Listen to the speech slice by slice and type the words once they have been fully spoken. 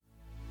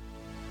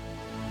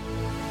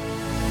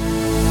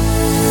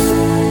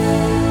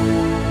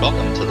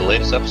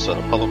latest episode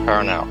of Public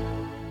Power Now.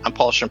 I'm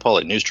Paul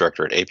Shimpoli, News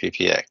Director at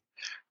APPA.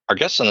 Our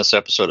guest on this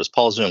episode is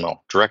Paul Zumo,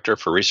 Director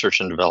for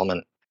Research and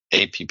Development,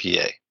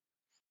 APPA.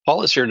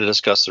 Paul is here to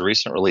discuss the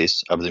recent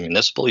release of the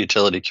Municipal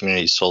Utility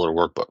Community Solar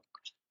Workbook,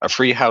 a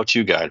free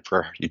how-to guide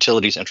for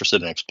utilities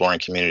interested in exploring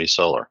community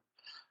solar.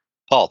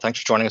 Paul, thanks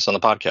for joining us on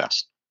the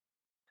podcast.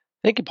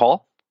 Thank you,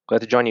 Paul.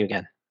 Glad to join you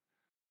again.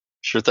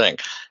 Sure thing.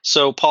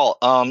 So, Paul,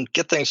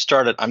 get things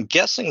started. I'm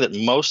guessing that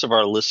most of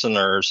our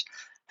listeners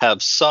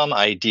have some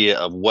idea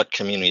of what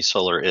community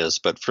solar is,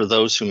 but for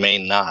those who may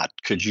not,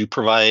 could you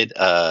provide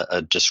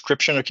a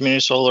description of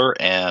community solar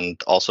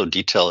and also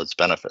detail its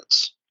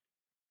benefits?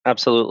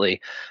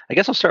 Absolutely. I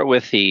guess I'll start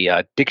with the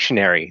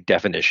dictionary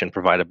definition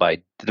provided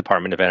by the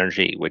Department of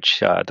Energy,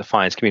 which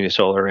defines community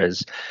solar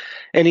as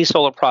any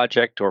solar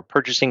project or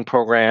purchasing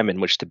program in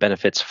which the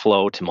benefits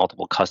flow to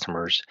multiple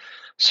customers.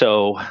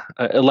 So,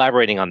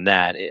 elaborating on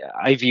that,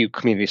 I view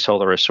community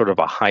solar as sort of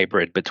a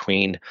hybrid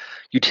between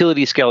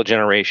utility scale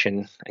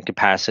generation and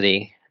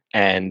capacity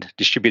and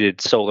distributed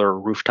solar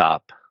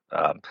rooftop.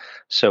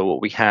 So,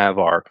 what we have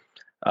are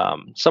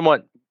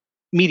somewhat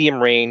medium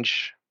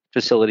range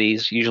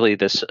facilities. Usually,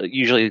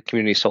 the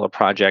community solar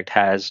project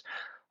has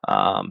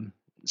 1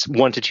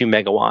 to 2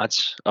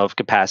 megawatts of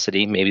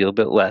capacity, maybe a little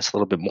bit less, a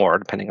little bit more,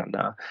 depending on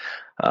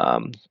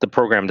the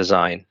program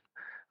design.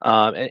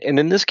 And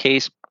in this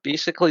case,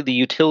 basically the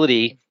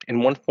utility,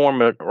 in one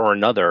form or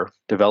another,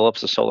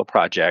 develops a solar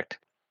project,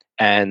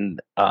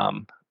 and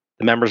the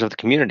members of the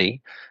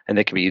community, and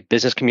they could be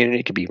business community,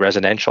 it could be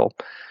residential,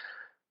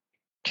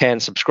 can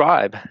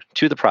subscribe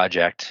to the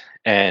project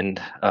and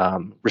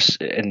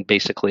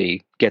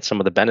basically get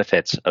some of the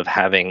benefits of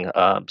having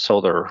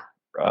solar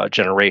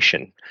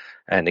generation,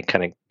 and it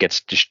kind of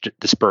gets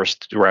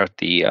dispersed throughout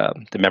the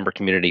member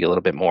community a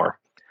little bit more.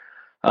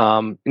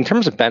 In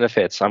terms of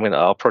benefits,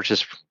 I'll approach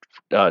this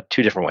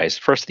 2 different ways.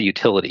 First, the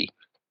utility.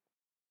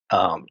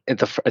 At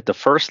the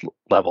first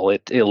level,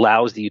 it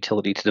allows the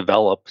utility to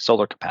develop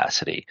solar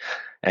capacity,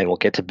 and we'll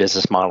get to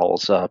business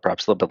models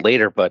perhaps a little bit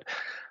later. But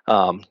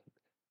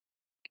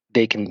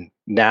they can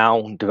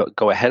now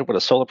go ahead with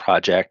a solar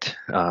project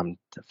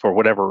for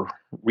whatever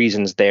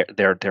reasons they're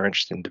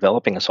interested in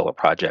developing a solar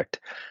project.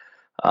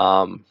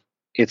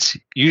 It's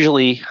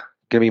usually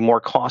going to be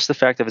more cost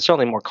effective. It's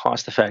certainly more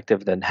cost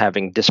effective than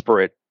having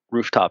disparate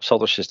rooftop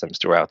solar systems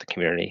throughout the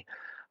community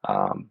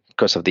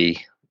because of the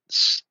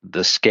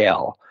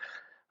scale.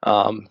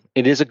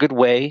 It is a good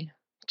way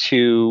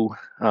to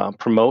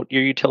promote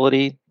your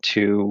utility,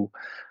 to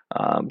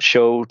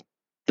show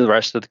the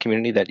rest of the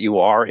community that you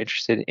are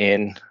interested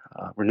in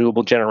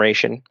renewable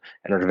generation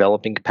and are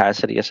developing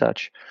capacity as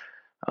such.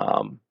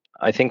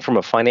 I think from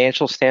a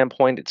financial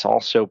standpoint, it's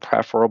also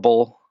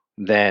preferable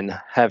than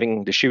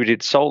having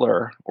distributed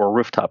solar or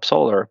rooftop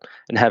solar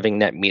and having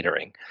net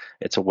metering.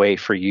 It's a way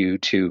for you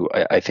to,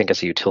 I think,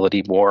 as a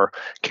utility, more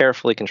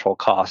carefully control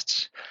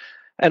costs,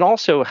 and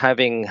also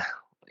having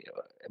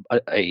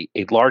a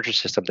larger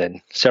system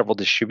than several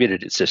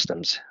distributed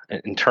systems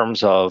in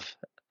terms of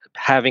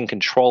having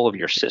control of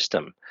your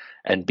system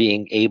and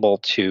being able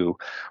to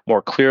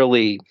more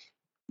clearly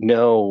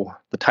know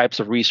the types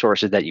of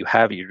resources that you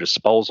have at your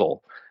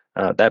disposal.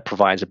 That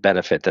provides a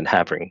benefit than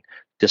having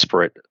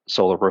disparate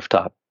solar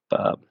rooftop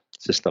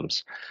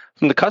systems.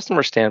 From the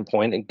customer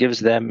standpoint, it gives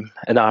them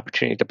an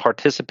opportunity to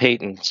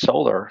participate in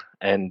solar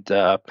and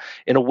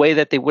in a way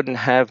that they wouldn't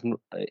have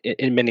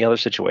in many other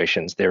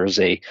situations. There is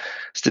a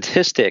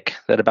statistic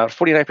that about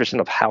 49%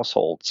 of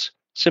households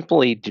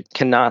simply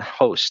cannot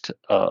host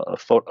a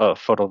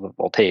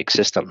photovoltaic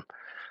system.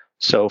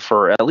 So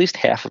for at least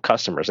half of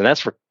customers, and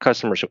that's for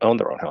customers who own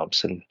their own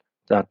homes and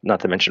not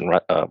to mention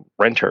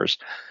renters,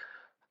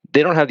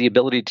 they don't have the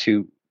ability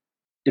to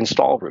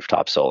install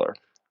rooftop solar,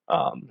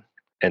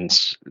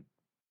 and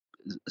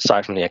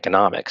aside from the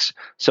economics.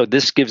 So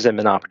this gives them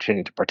an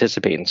opportunity to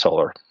participate in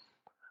solar.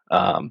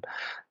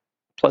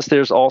 Plus,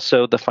 there's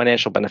also the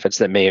financial benefits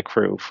that may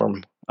accrue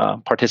from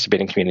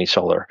participating in community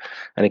solar.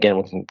 And again,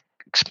 we can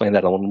explain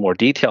that in a little more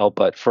detail.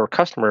 But for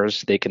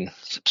customers, they can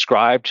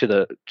subscribe to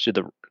the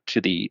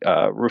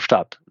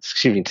rooftop,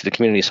 to the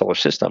community solar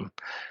system,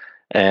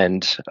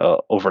 and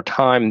over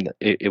time,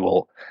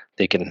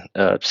 they can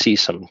see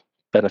some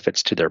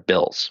benefits to their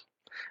bills.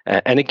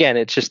 And again,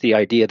 it's just the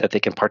idea that they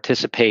can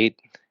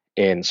participate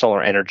in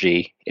solar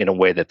energy in a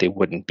way that they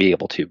wouldn't be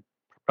able to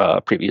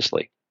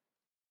previously.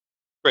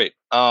 Great.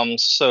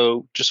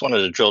 So just wanted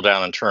to drill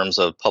down in terms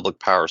of public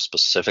power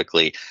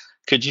specifically.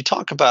 Could you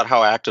talk about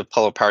how active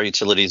public power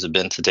utilities have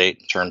been to date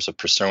in terms of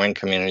pursuing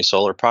community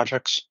solar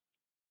projects?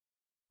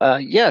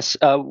 Yes.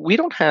 We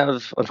don't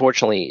have,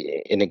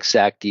 unfortunately, an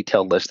exact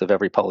detailed list of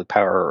every public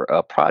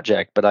power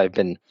project, but I've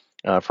been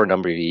for a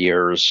number of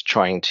years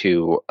trying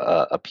to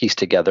piece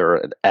together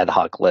an ad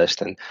hoc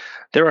list. And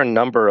there are a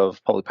number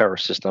of public power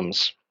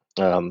systems.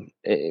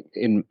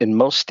 In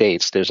most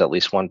states, there's at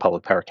least one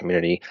public power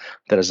community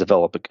that has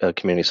developed a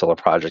community solar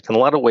project. In a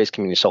lot of ways,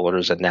 community solar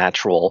is a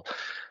natural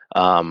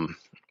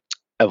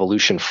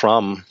evolution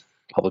from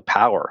public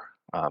power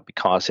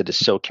because it is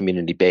so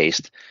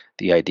community-based.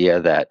 The idea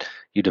that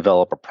you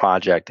develop a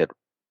project that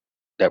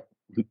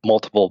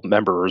multiple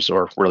members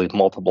or really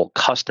multiple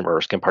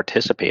customers can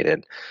participate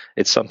in.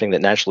 It's something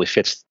that naturally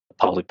fits the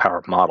public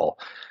power model.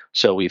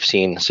 So we've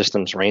seen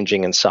systems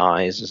ranging in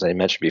size, as I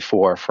mentioned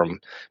before,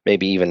 from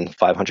maybe even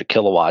 500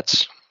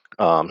 kilowatts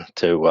to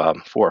 4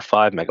 or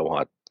 5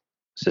 megawatt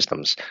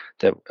systems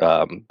that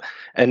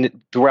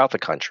and throughout the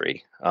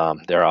country.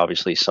 There are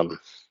obviously some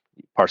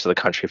parts of the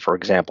country, for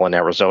example, in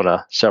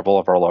Arizona, several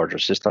of our larger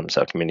systems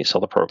have community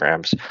solar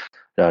programs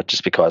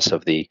just because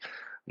of the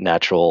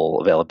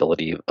natural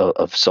availability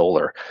of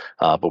solar.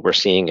 But we're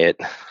seeing it.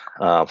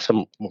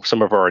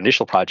 Some of our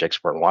initial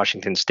projects were in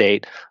Washington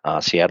State.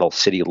 Seattle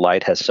City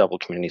Light has several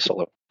community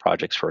solar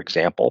projects, for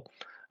example.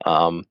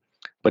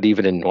 But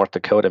even in North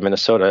Dakota,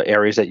 Minnesota,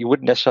 areas that you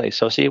wouldn't necessarily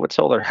associate with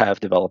solar have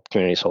developed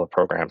community solar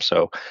programs.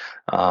 So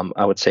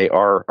I would say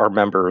our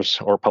members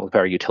or public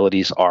power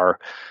utilities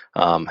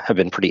have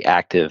been pretty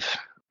active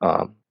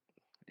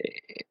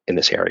in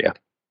this area.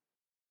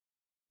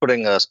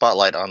 Putting a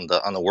spotlight on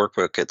the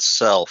workbook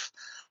itself,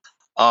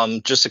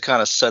 just to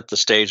kind of set the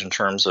stage in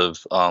terms of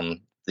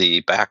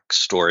the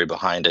backstory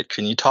behind it,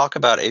 can you talk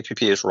about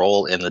APPA's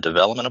role in the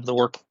development of the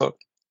workbook?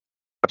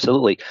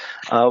 Absolutely.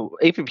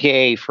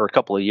 APPA for a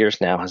couple of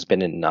years now has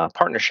been in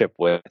partnership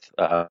with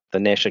the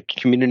National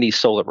Community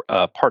Solar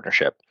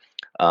Partnership,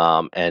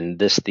 and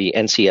the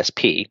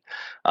NCSP,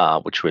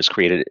 which was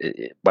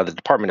created by the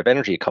Department of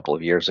Energy a couple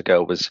of years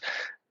ago, was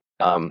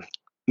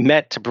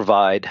meant to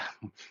provide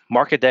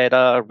market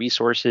data,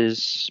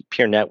 resources,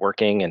 peer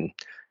networking, and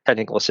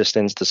technical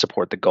assistance to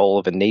support the goal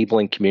of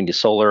enabling community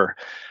solar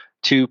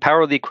to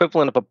power the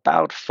equivalent of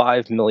about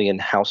 5 million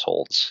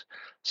households.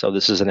 So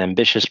this is an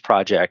ambitious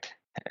project.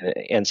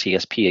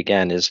 NCSP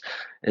again is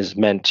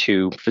meant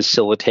to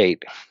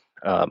facilitate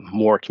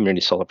more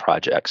community solar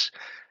projects,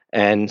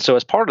 and so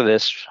as part of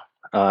this,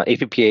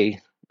 APPA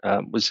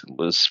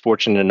was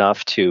fortunate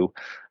enough to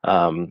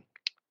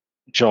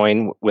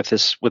join with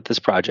this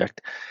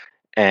project,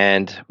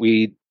 and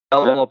we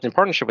developed in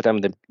partnership with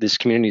them this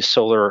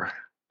municipal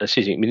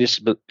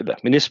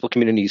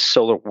community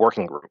solar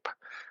working group.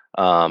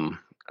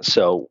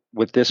 So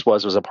what this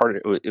was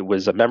it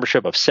was a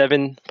membership of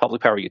 7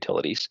 public power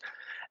utilities.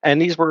 And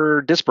these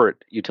were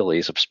disparate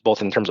utilities,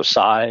 both in terms of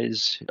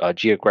size,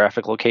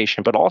 geographic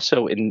location, but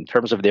also in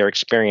terms of their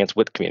experience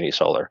with community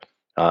solar.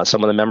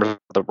 Some of the members of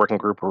the working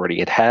group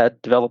already had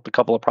developed a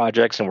couple of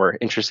projects and were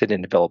interested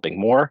in developing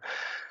more.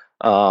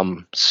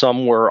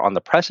 Some were on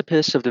the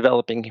precipice of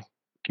developing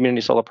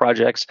community solar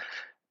projects,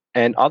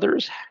 and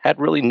others had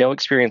really no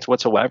experience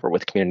whatsoever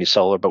with community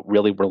solar, but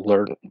really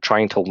were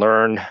trying to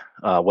learn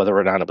whether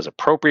or not it was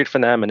appropriate for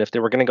them, and if they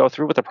were going to go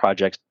through with the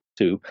project,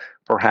 to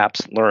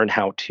perhaps learn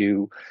how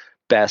to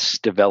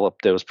best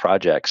develop those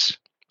projects.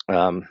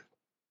 And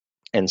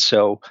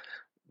so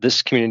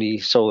this community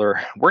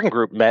solar working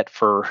group met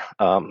we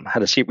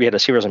had a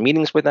series of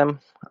meetings with them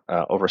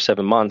over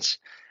 7 months.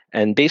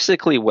 And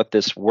basically what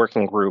this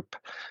working group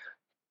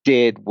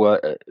did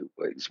with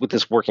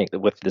this working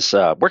group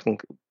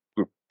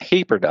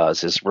paper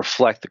does is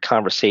reflect the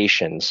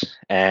conversations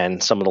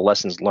and some of the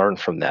lessons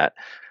learned from that.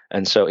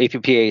 And so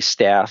APPA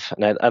staff,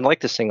 and I'd like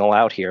to single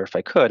out here, if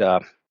I could,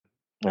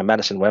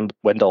 Madison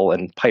Wendell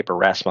and Piper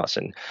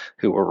Rasmussen,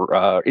 who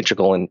were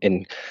integral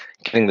in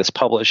getting this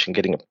published and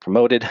getting it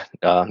promoted.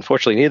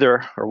 Unfortunately,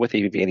 neither are with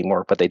APPA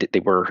anymore, but they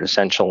were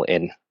essential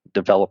in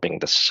developing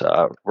this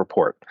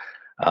report.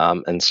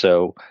 And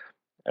so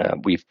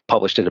we've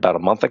published it about a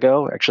month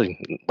ago,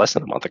 actually less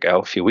than a month ago,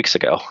 a few weeks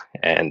ago,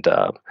 and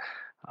I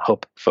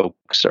hope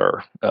folks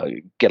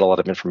get a lot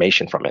of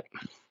information from it.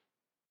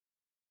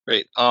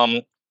 Great.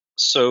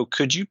 So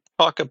could you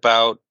talk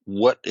about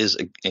what is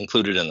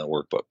included in the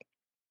workbook?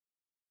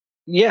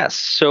 Yes.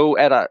 So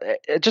at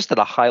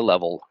a high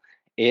level,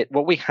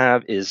 what we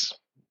have is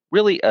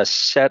really a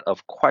set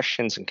of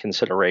questions and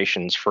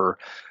considerations for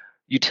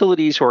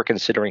utilities who are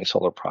considering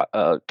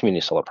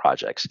community solar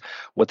projects.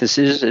 What this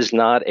is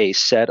not a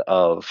set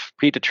of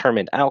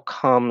predetermined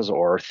outcomes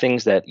or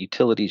things that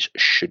utilities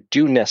should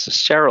do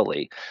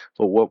necessarily,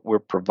 but what we're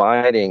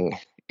providing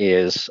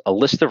is a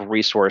list of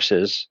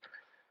resources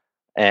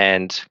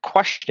and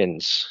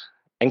questions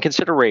and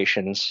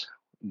considerations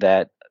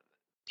that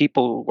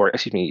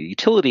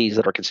utilities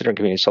that are considering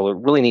community solar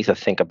really need to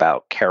think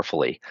about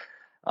carefully.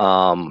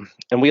 And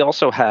we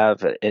also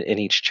have in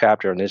each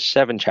chapter, and there's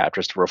 7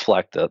 chapters to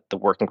reflect the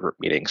working group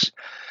meetings,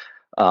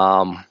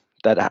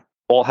 that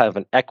all have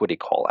an equity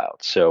call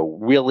out. So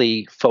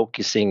really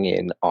focusing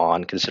in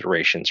on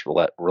considerations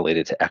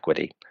related to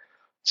equity.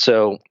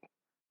 So,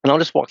 and I'll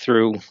just walk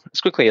through as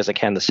quickly as I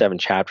can the 7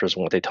 chapters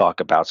and what they talk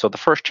about. So the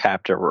first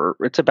chapter,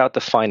 it's about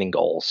defining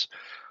goals.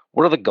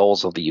 What are the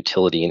goals of the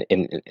utility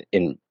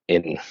in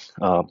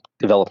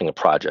developing a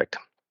project?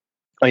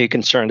 Are you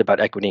concerned about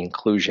equity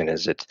inclusion?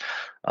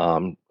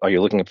 Are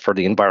you looking for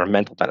the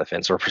environmental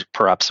benefits, or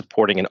perhaps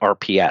supporting an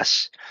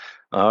RPS,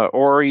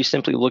 or are you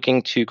simply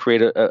looking to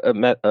create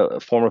a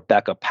form of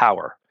backup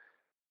power?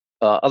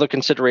 Other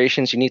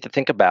considerations you need to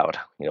think about: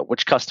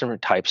 which customer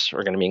types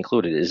are going to be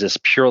included. Is this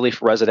purely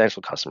for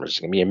residential customers? Is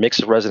it going to be a mix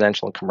of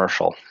residential and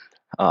commercial?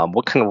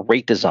 What kind of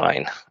rate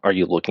design are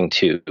you looking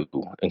to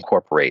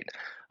incorporate?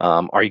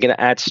 Are you going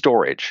to add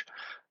storage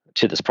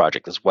to this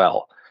project as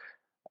well?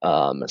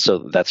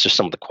 So that's just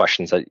some of the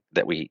questions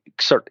that we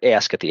sort of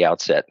ask at the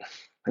outset.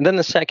 And then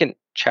the second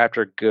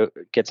chapter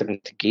gets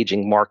into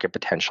gauging market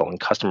potential and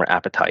customer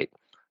appetite.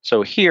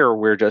 So here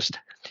we're just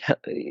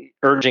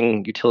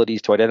urging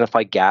utilities to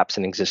identify gaps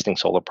in existing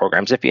solar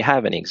programs, if you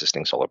have any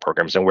existing solar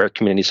programs, and where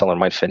community solar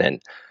might fit in.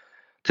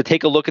 To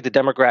take a look at the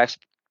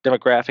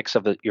demographics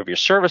of your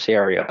service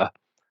area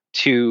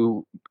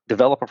to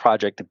develop a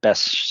project that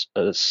best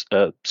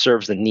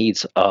serves the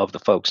needs of the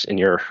folks in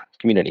your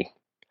community.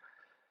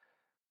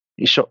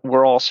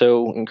 We're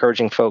also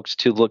encouraging folks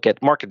to look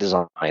at market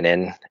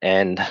design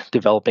and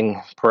developing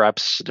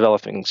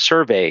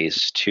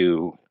surveys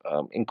to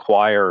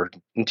inquire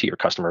into your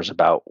customers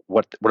about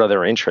what are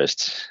their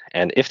interests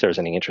and if there's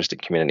any interest in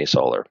community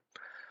solar.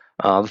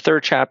 The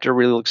third chapter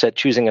really looks at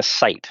choosing a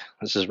site.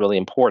 This is really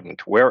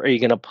important. Where are you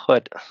going to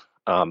put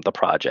the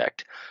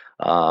project?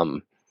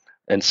 And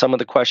some of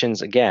the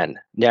questions,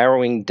 again,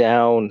 narrowing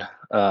down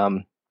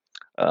the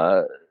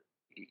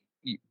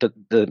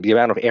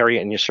amount of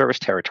area in your service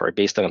territory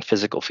based on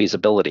physical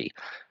feasibility.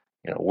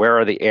 Where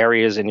are the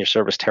areas in your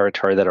service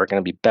territory that are going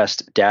to be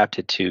best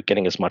adapted to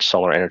getting as much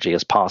solar energy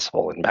as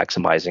possible and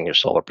maximizing your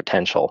solar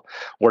potential?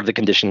 What are the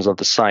conditions of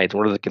the site?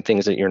 What are the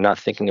things that you're not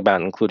thinking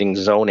about, including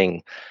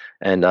zoning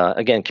and,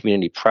 again,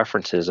 community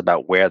preferences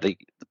about where the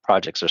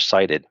projects are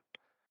sited?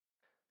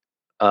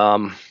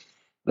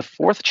 The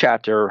fourth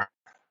chapter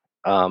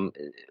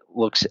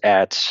looks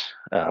at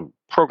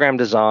program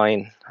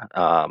design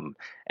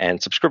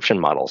and subscription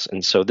models.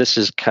 And so this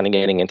is kind of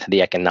getting into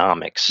the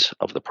economics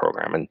of the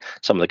program and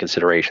some of the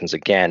considerations.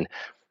 Again,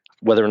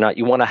 whether or not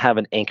you want to have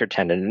an anchor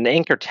tenant. An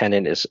anchor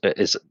tenant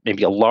is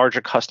maybe a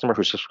larger customer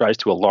who subscribes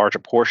to a larger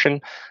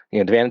portion. The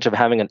advantage of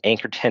having an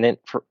anchor tenant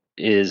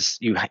is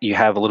you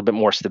have a little bit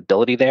more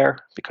stability there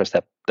because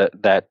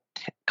that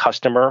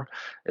customer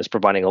is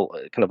providing a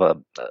kind of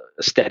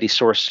a steady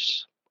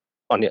source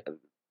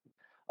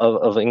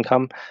of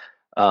income.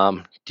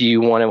 Do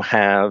you want to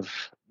have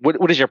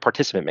what is your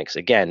participant mix?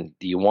 Again,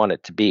 do you want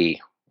it to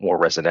be more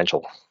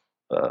residential?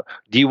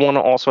 Do you want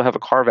to also have a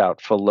carve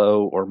out for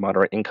low or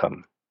moderate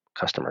income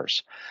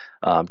customers?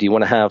 Do you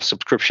want to have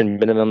subscription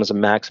minimums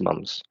and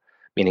maximums?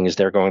 Meaning, is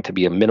there going to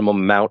be a minimum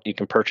amount you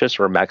can purchase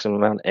or a maximum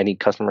amount any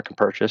customer can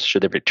purchase?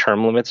 Should there be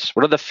term limits?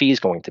 What are the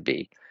fees going to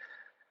be?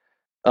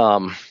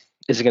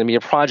 Is it going to be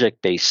a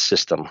project-based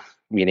system?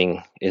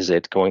 Meaning, is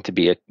it going to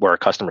be where a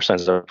customer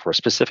signs up for a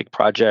specific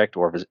project,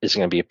 or is it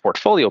going to be a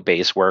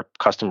portfolio-based where a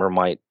customer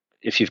might,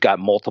 if you've got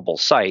multiple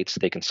sites,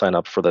 they can sign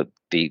up for the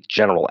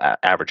general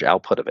average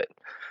output of it,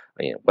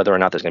 whether or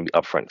not there's going to be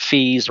upfront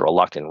fees or a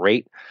locked-in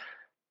rate.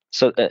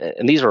 So,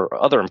 and these are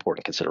other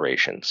important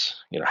considerations.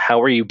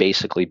 How are you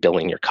basically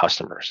billing your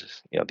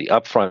customers? The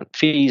upfront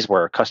fees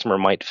where a customer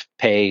might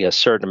pay a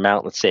certain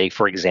amount, let's say,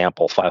 for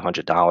example,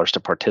 $500 to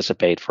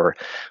participate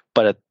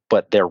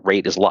but their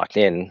rate is locked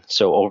in.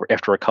 So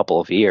after a couple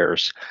of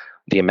years,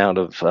 the amount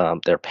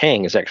of they're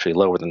paying is actually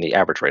lower than the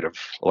average rate of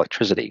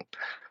electricity.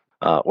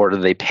 Or do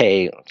they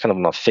pay kind of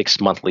on a fixed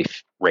monthly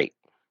rate?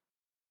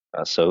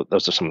 So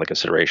those are some of the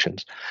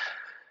considerations.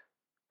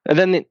 And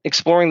then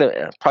exploring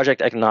the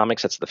project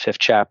economics, that's the fifth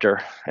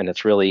chapter. And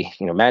it's really,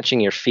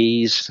 matching your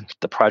fees,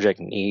 the project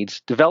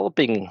needs,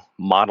 developing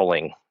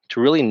modeling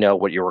to really know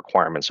what your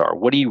requirements are.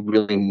 What do you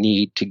really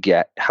need to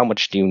get? How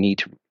much do you need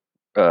to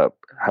how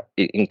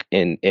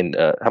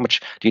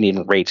much do you need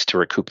in rates to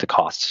recoup the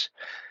costs?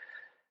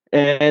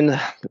 And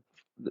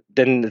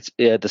then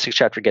the sixth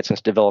chapter gets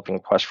into developing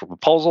requests for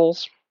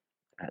proposals,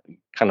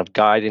 kind of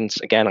guidance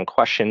again on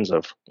questions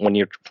of when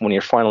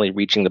you're finally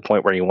reaching the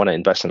point where you want to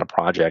invest in a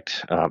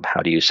project.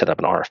 How do you set up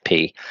an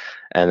RFP?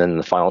 And then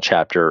the final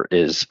chapter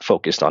is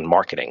focused on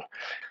marketing.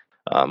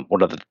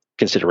 What are the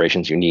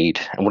considerations you need,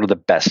 and what are the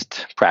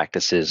best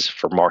practices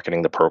for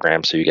marketing the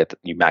program so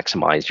you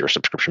maximize your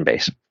subscription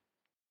base?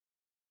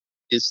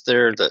 Is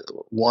there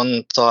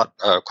one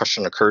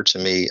question occurred to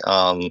me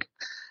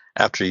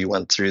after you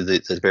went through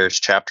the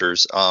various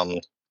chapters,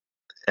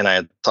 and I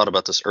had thought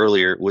about this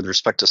earlier with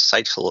respect to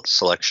site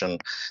selection.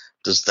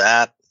 Does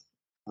that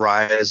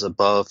rise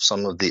above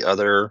some of the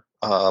other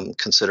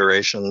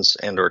considerations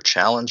and or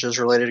challenges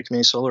related to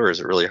community solar, or is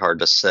it really hard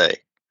to say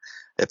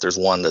if there's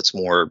one that's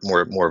more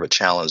of a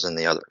challenge than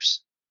the others?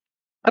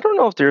 I don't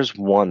know if there's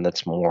one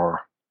that's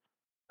more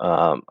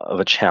of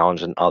a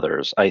challenge than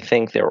others. I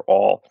think they're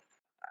all.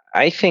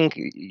 I think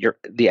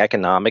the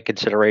economic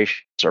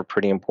considerations are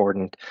pretty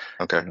important.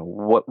 Okay.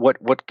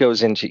 What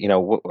goes into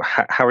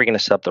how are you going to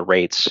set up the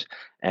rates,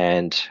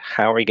 and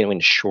how are you going to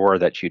ensure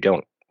that you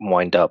don't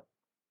wind up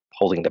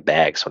holding the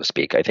bag, so to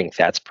speak? I think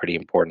that's pretty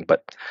important.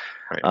 But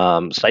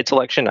right. Site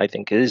selection, I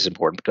think, is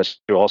important because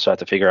you also have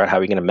to figure out how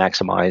you're going to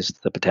maximize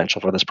the potential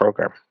for this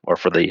program or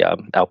for the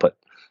output.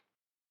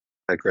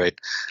 Okay,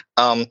 great.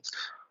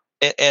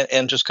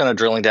 And just kind of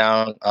drilling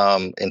down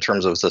in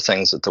terms of the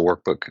things that the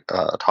workbook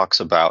talks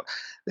about,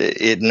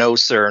 it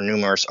notes there are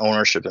numerous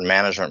ownership and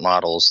management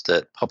models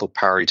that public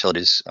power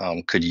utilities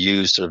could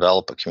use to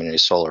develop a community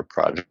solar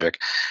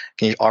project.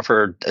 Can you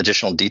offer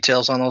additional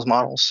details on those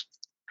models?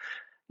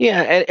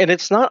 Yeah, and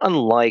it's not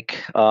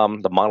unlike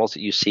the models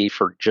that you see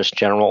for just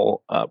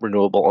general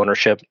renewable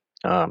ownership,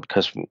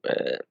 because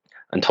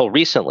until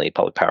recently,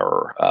 public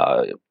power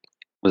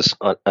was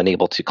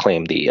unable to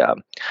claim the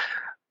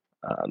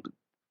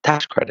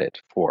tax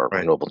credit for Right.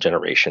 renewable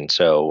generation.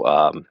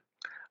 So,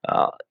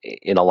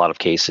 in a lot of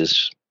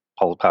cases,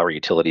 public power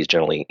utilities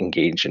generally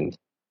engage in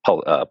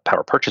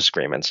power purchase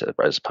agreements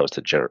as opposed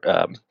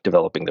to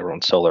developing their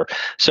own solar.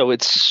 So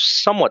it's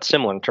somewhat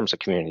similar in terms of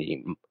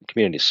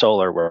community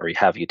solar, where we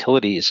have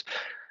utilities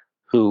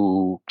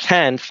who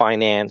can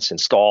finance,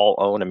 install,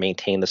 own, and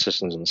maintain the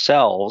systems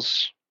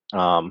themselves.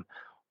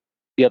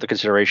 The other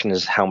consideration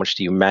is how much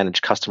do you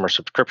manage customer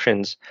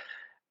subscriptions,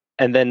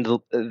 and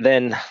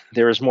then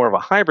there is more of a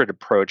hybrid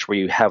approach where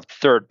you have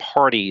third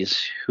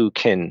parties who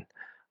can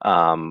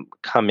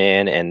come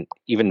in and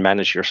even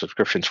manage your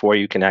subscriptions for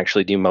you. Can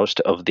actually do most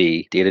of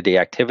the day-to-day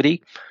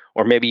activity,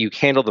 or maybe you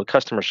handle the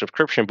customer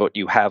subscription, but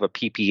you have a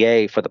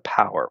PPA for the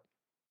power.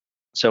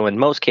 So in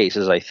most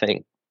cases, I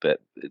think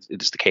that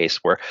it's the case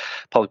where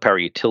public power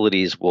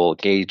utilities will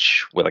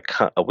engage with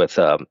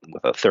a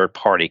third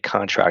party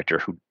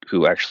contractor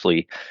who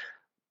actually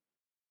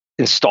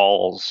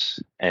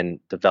installs and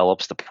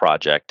develops the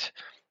project,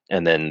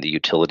 and then the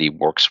utility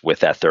works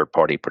with that third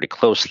party pretty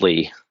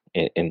closely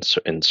in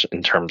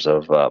terms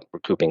of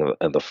recouping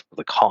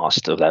the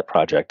cost of that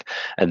project.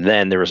 And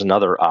then there is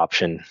another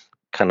option,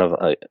 kind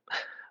of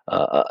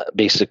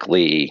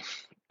basically,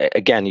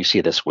 again, you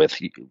see this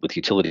with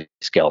utility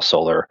scale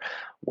solar,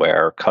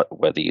 where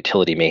the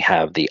utility may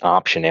have the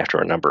option after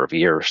a number of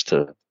years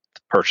to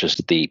purchase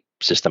the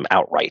system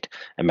outright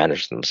and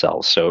manage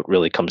themselves. So it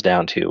really comes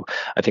down to,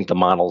 I think the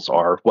models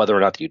are whether or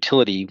not the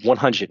utility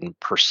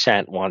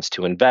 100% wants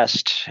to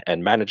invest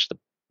and manage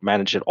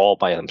it all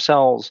by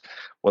themselves,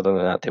 whether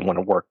or not they want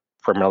to work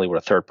primarily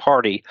with a third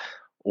party,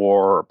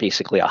 or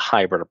basically a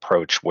hybrid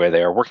approach where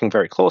they're working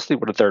very closely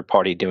with a third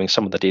party doing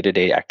some of the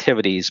day-to-day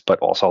activities, but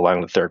also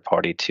allowing the third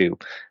party to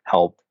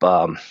help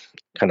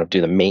kind of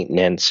do the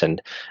maintenance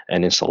and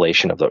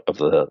installation of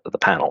the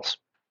panels.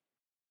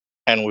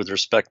 And with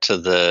respect to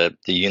the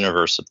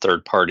universe of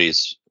third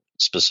parties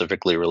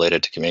specifically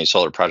related to community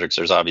solar projects,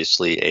 there's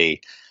obviously a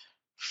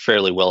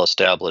fairly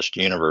well-established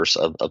universe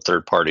of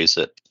third parties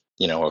that,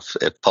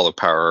 if public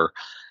power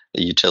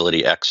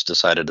utility X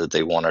decided that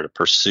they wanted to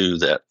pursue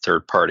that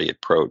third-party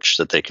approach,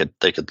 that they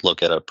could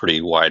look at a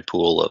pretty wide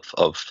pool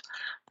of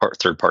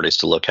third parties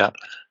to look at.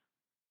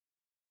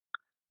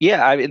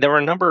 Yeah, there are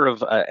a number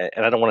of,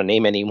 and I don't want to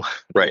name any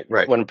right.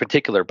 one in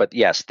particular, but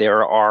yes,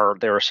 there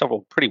are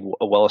several pretty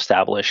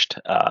well-established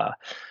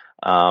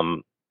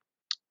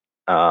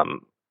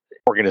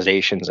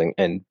organizations,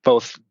 and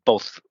both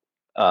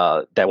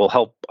that will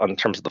help in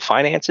terms of the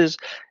finances,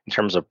 in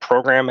terms of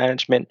program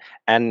management,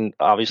 and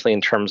obviously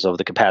in terms of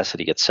the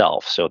capacity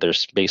itself. So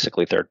there's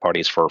basically third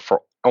parties for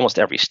almost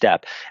every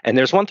step. And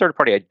there's one third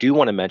party I do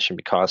want to mention,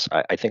 because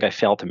I think I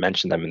failed to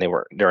mention them, and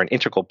they're an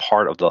integral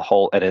part of the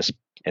whole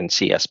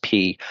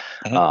NCSP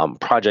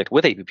project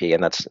with APPA,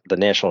 and that's the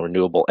National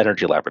Renewable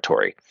Energy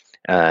Laboratory.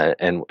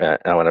 And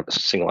I want to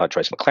single out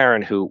Joyce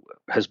McLaren, who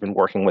has been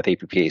working with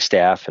APPA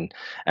staff, and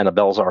Anna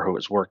Belzar, who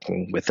is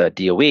working with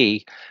DOE,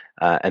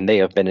 and they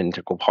have been an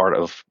integral part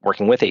of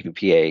working with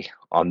APPA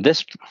on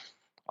this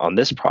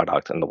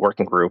product and the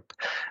working group.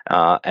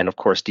 And of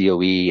course,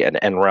 DOE and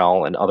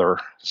NREL and other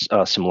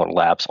similar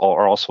labs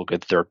are also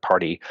good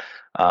third-party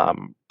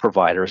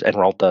providers.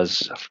 NREL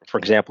does, for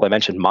example, I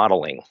mentioned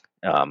modeling.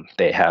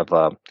 They have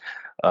a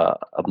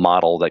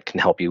model that can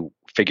help you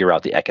figure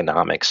out the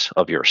economics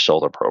of your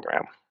solar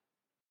program.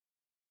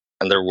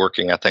 And they're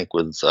working, I think,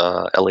 with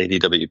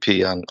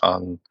LADWP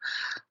on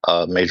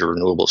a major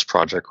renewables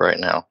project right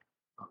now.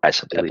 I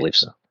believe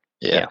so.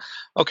 Yeah.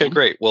 Okay,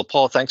 great. Well,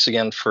 Paul, thanks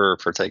again for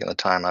taking the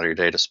time out of your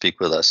day to speak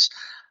with us.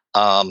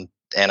 And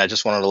I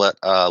just wanted to let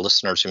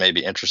listeners who may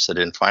be interested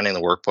in finding the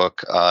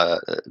workbook,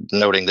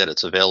 noting that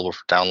it's available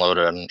for download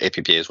on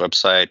APPA's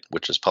website,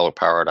 which is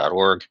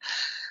publicpower.org.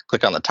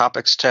 Click on the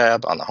Topics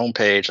tab on the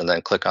homepage, and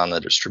then click on the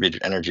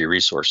Distributed Energy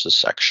Resources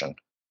section.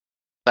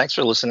 Thanks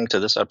for listening to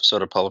this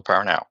episode of Public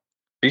Power Now.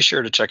 Be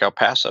sure to check out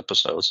past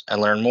episodes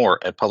and learn more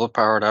at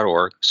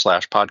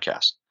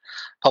publicpower.org/podcast.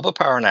 Public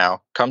Power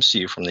Now comes to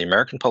you from the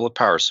American Public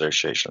Power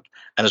Association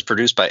and is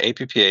produced by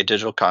APPA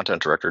Digital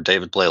Content Director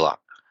David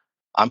Blaylock.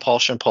 I'm Paul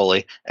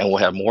Ciampoli, and we'll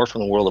have more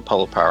from the world of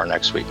public power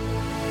next week.